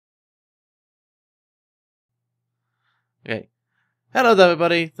Okay. Hello there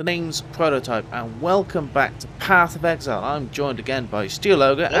everybody, the name's Prototype and welcome back to Path of Exile. I'm joined again by Steel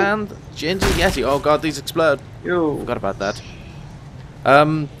Ogre and Ginger Yeti. Oh god, these explode. Yo. Forgot about that.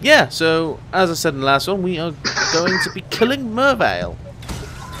 Yeah, so as I said in the last one, we are going to be killing Mervail.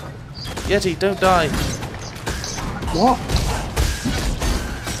 Yeti, don't die. What?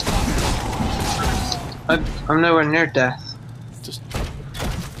 I'm nowhere near death. Just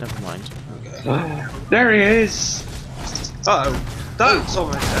never mind. Okay. There he is. Uh-oh. That's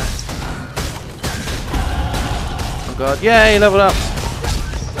almost death. Oh god, yay, level up.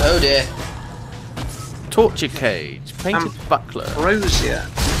 Oh dear. Torture cage, painted buckler. Rosier.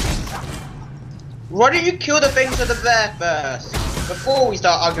 Why don't you kill the things that are there first? Before we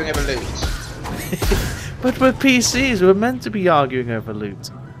start arguing over loot. But we're PCs, we're meant to be arguing over loot.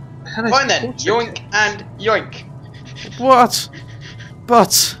 Fine then, yoink and yoink. What?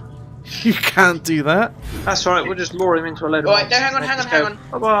 But you can't do that. That's right, we'll just lure him into a load of Alright, no, hang on.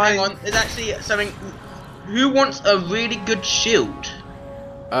 Bye-bye. Hang on, there's actually something. Who wants a really good shield?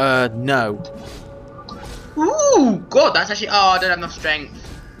 No. Ooh, god, that's actually. Oh, I don't have enough strength.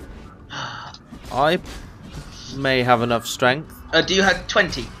 I may have enough strength. Do you have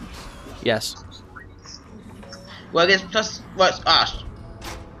 20? Yes. Well, there's plus. Well, it's Ash.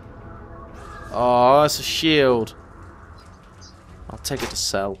 Oh, it's a shield. I'll take it to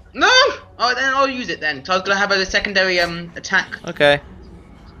sell. No! Oh, then I'll use it then. So I was gonna have a secondary attack. Okay.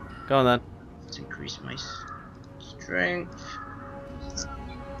 Go on then. Let's increase my strength.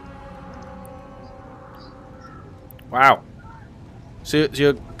 Wow. So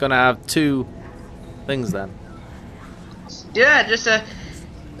you're gonna have two things then? Yeah,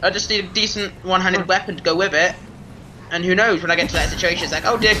 I just need a decent one-handed weapon to go with it. And who knows, when I get to that situation, it's like,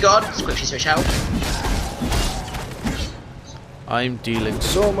 oh dear god, let's quickly switch out. I'm dealing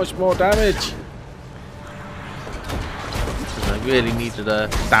so much more damage. Because I really needed a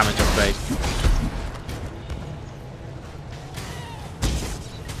damage upgrade.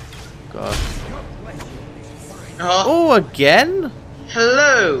 God. Oh, again?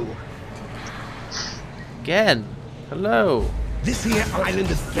 Hello. Again. Hello. This here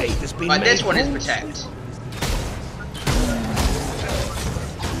island of faith has been Right, made this one is home. protect.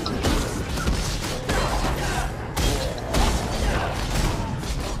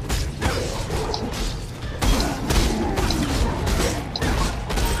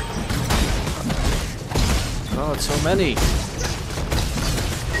 God, so many.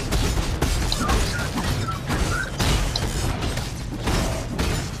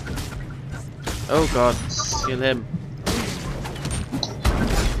 Oh god, kill him.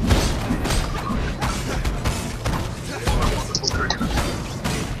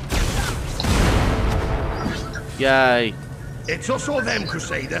 Yay. It's us or them,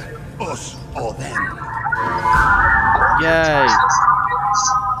 Crusader. Us or them. Yay.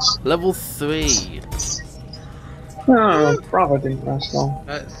 Level 3. Oh, Bravo didn't last long.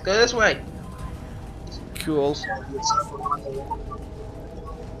 Let's go this way. Cool.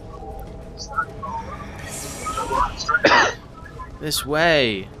 This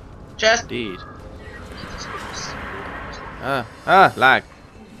way. Chest. Indeed. Lag.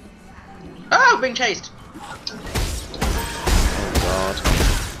 Oh, being chased.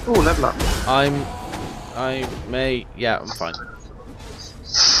 Oh Oh, level up. god. Yeah, I'm fine.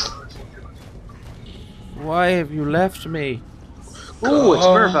 Why have you left me? Ooh, it's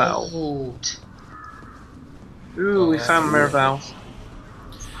Mervail. God. Ooh, we found Mervail.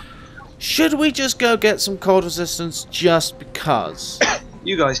 Should we just go get some cold resistance just because?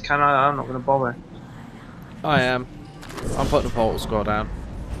 You guys can, I'm not going to bother. I am. I'm putting the portal score down.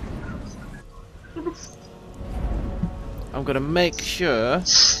 I'm gonna make sure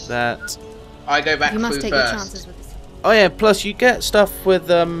that. I go back You must through take your first. chances with this. Oh yeah. Plus, you get stuff with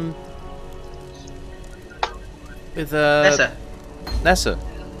Nessa. Nessa.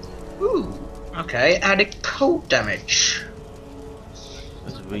 Ooh. Okay, added cold damage.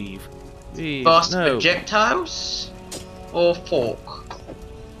 There's Reeve. Reeve. Fast No. projectiles or fork.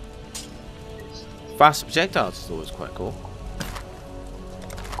 Fast projectiles is always quite cool.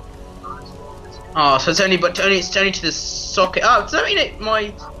 Oh, so it's only to the socket. Oh, does that mean it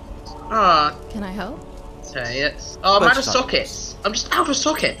my? Ah, Can I help? okay. It's. Oh, I'm out of sockets. I'm just out of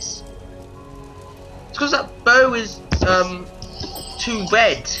sockets. It's because that bow is too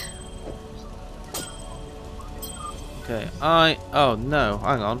red. Okay. Oh no.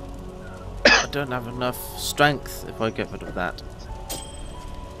 Hang on. I don't have enough strength if I get rid of that.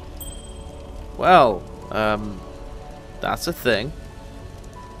 Well, that's a thing.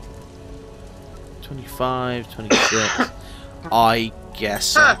 25, 26. I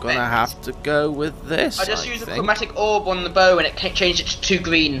guess I'm Perfect. gonna have to go with this. I just used a think. chromatic orb on the bow and it changed it to 2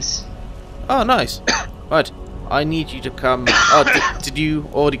 greens. Oh, nice. Right, I need you to come. Oh, did you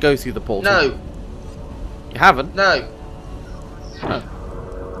already go through the portal? No, You haven't? no. Oh.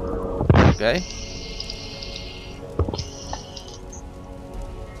 Okay.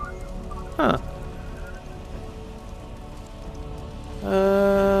 Huh.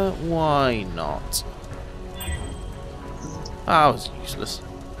 Why not? Oh, it's useless.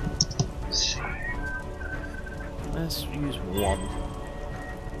 Let's use one.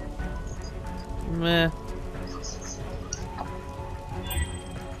 Meh.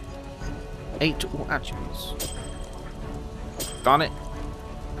 8 all attributes. Darn it.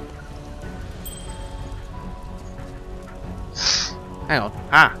 Hang on.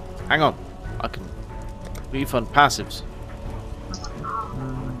 Ah, hang on. I can refund passives.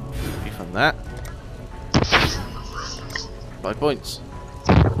 Refund that. 5 points.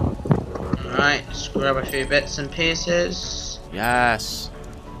 Alright, let's grab a few bits and pieces. Yes.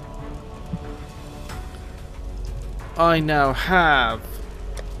 I now have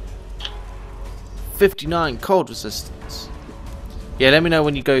 59 cold resistance. Yeah, let me know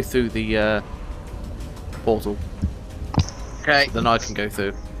when you go through the portal. Okay. Then I can go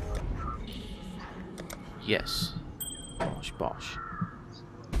through. Yes. Bosh, bosh.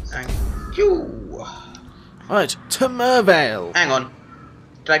 Thank you. Right, to Mervail. Hang on.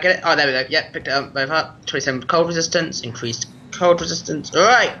 Did I get it? Oh, there we go. Yep, picked it up. Both up. 27 cold resistance. Increased cold resistance.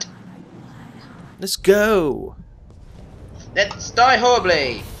 Alright. Let's go. Let's die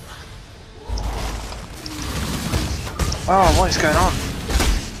horribly. Oh, what is going on?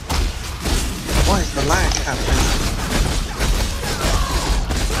 What is the lag happening?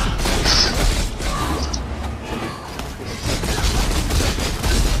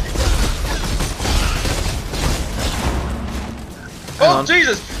 Oh, on.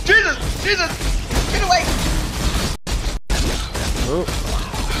 Jesus! Jesus! Jesus! Get away! Oh.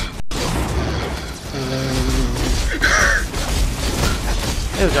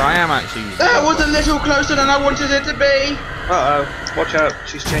 There we go, I am actually using That was a little closer than I wanted it to be. Uh oh, watch out,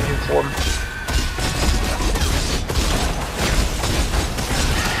 she's changing form.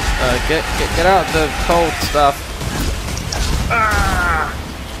 Get out the cold stuff. Ah!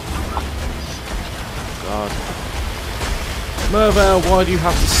 God. Mervail, why do you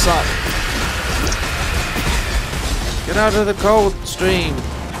have to suck? Get out of the cold stream.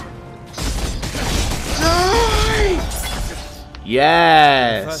 Die!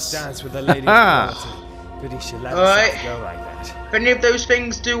 Yes. First dance with a lady of quality. Pity she let Alright. herself go like that. If any of those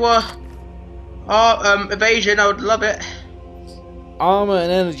things do evasion, I would love it. Armor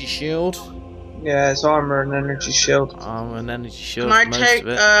and energy shield. Yeah, it's armor and energy shield. Armor and energy shield. Can I for most take of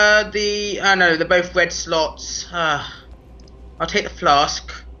it. I know they're both red slots. I'll take the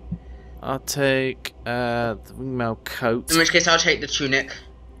flask. I'll take the wingmail coat. In which case, I'll take the tunic.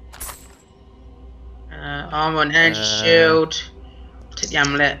 Armor and energy shield. Take the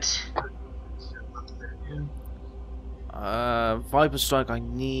amulet. Viper strike. I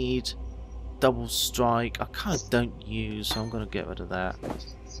need double strike. I kind of don't use, so I'm gonna get rid of that.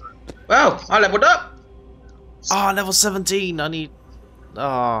 Well, I leveled up. Ah, level 17. I need.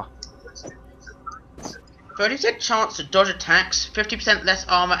 Ah. 30% chance to dodge attacks, 50% less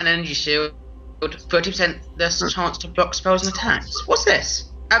armor and energy shield, 30% less chance to block spells and attacks. What's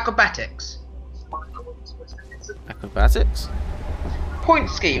this? Acrobatics. Acrobatics. Point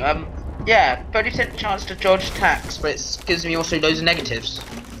scheme. Yeah, 30% chance to dodge attacks, but it gives me also loads of negatives.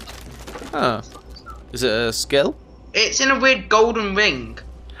 Oh. Is it a skill? It's in a weird golden ring.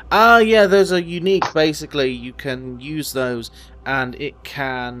 Ah, yeah. Those are unique. Basically, you can use those, and it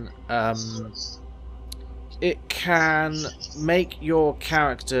can make your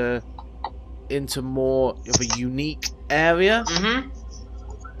character into more of a unique area. Mm-hmm.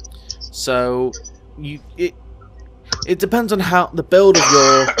 So it depends on how the build of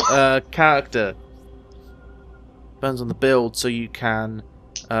your character. Depends on the build, so you can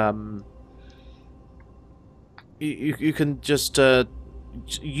you can just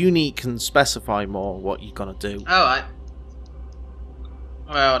unique and specify more what you're gonna do. Alright.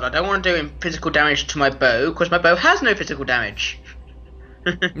 Well, I don't want to do physical damage to my bow, because my bow has no physical damage.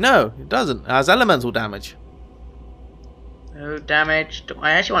 No, it doesn't. It has elemental damage. No damage.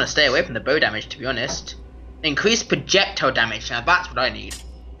 I actually want to stay away from the bow damage, to be honest. Increased projectile damage. Now that's what I need.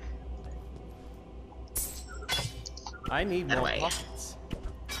 I need more Anyway. pockets.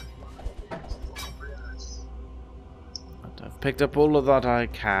 I've picked up all of that I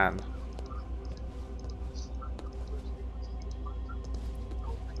can.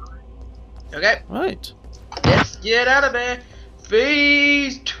 Okay. Right. Let's get out of here.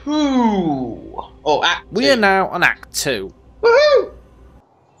 Phase 2. Oh, Act 2. We are now on Act 2. Woohoo!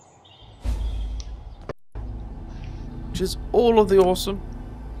 Which is all of the awesome.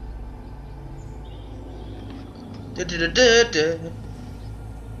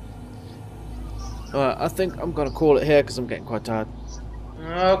 Alright, I think I'm going to call it here because I'm getting quite tired.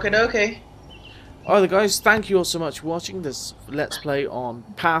 Okay. Alright guys, thank you all so much for watching this Let's Play on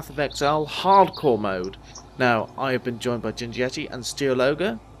Path of Exile Hardcore mode. Now, I have been joined by Ginger Yeti and Steel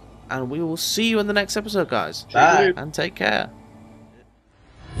Ogre, and we will see you in the next episode, guys. Bye. And take care.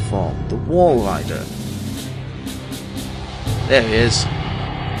 From the Wall Rider. There he is.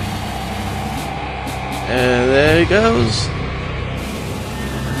 There he goes.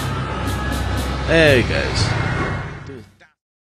 There he goes.